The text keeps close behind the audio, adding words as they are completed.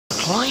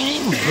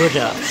Reclining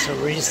Buddha. So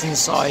we're just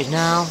inside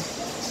now.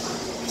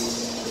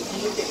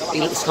 He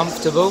looks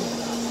comfortable.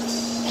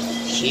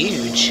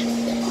 Huge.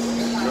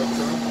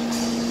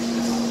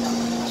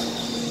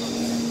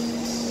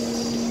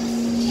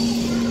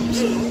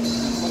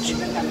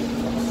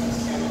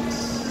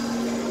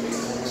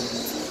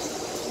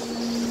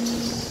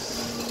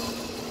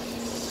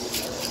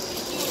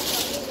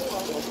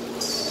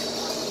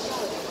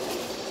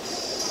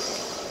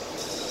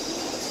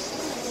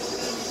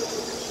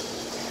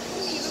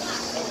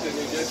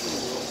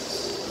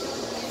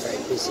 Very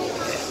busy in here.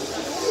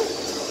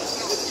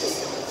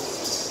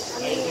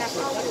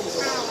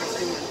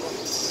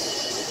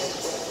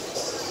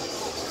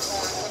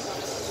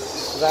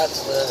 So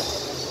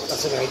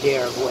that's an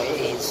idea of what it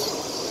is,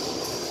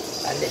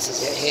 and this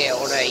is it here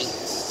on a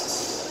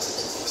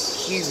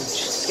huge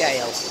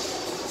scale.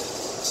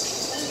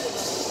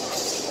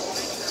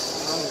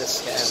 On the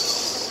scale,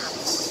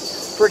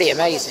 pretty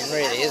amazing,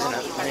 really, isn't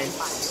it? I mean,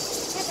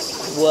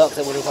 the work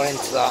that would have gone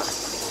into that.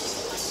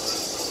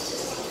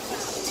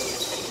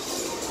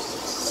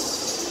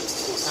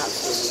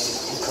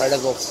 Absolutely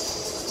incredible.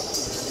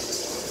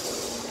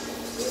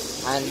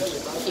 And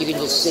you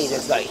can just see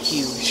there's like a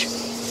huge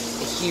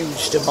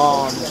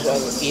demand, a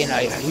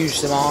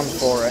huge demand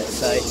for it.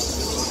 So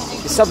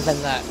it's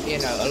something that,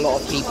 a lot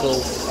of people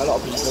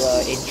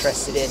are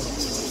interested in.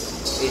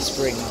 Is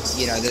bring,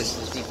 there's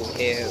people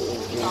here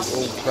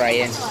all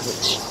praying,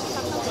 which,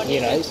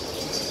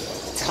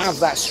 to have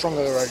that strong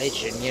of a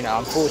religion,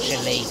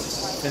 unfortunately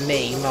for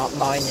me,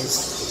 mine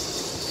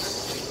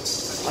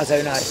is, I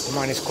don't know,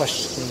 mine is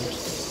questioned.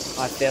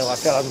 I feel I'm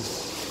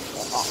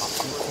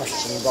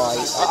questioned by,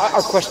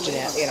 I question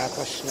it,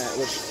 question it,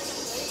 which,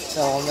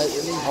 some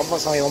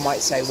people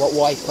might say,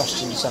 why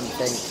question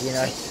something,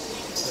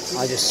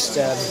 I just,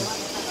 I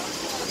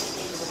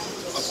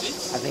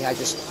think I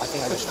just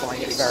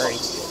find it very,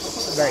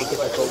 very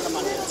difficult to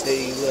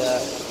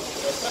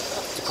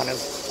kind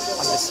of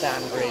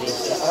understand, really,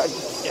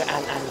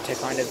 and to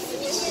kind of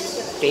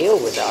deal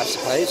with it, I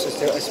suppose.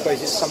 I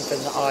suppose it's something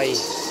that I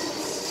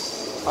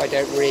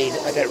don't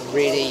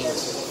really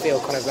feel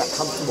kind of that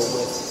comfortable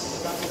with.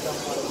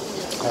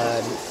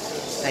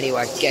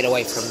 Anyway, get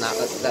away from that.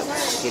 That's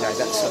that's something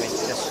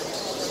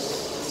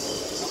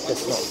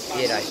that's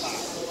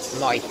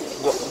not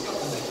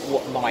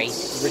what my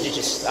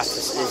religious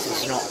status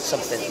is not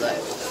something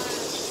that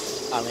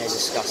I'm going to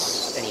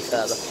discuss any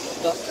further.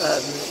 But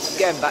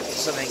going back to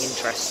something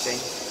interesting.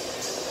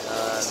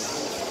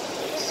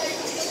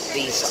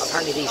 These are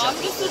the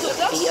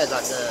feet are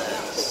like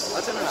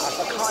I don't know,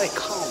 it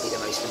can't be the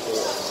most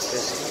important,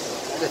 because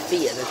the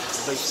feet are the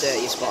most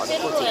dirtiest part of the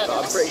body,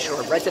 but I'm pretty sure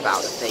I've read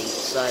about the feet,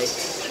 so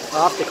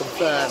I'll have to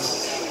confirm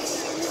it.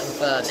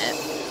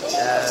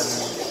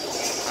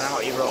 I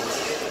might be wrong.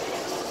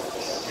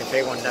 If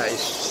anyone knows,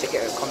 stick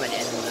it a comment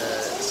in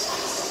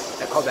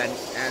the comment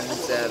and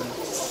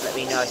let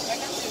me know.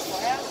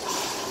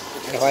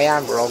 And if I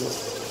am wrong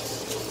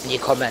in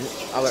your comment,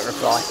 I won't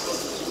reply.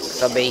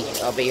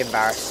 I'll be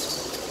embarrassed.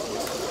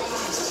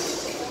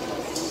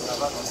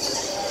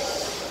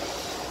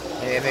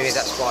 Maybe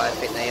that's why I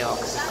think they are,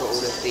 because they've got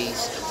all of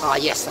these. Ah,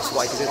 yes, that's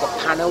why, because they've got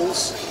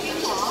panels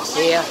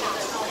here.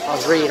 I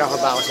was reading up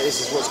about it.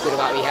 This is what's good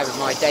about me having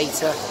my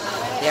data.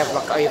 They have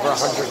like over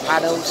 100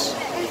 panels.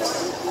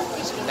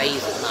 It's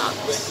amazing, man.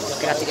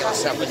 I'm gonna have to get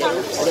myself a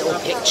little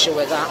picture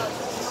with that.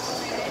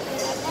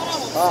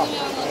 Oh,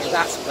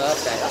 that's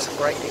perfect. That's a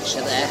great picture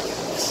there.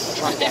 I'll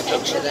try and get a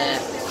picture there.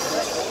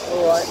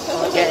 Alright,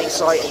 I'm getting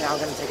excited now, I'm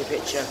going to take a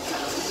picture.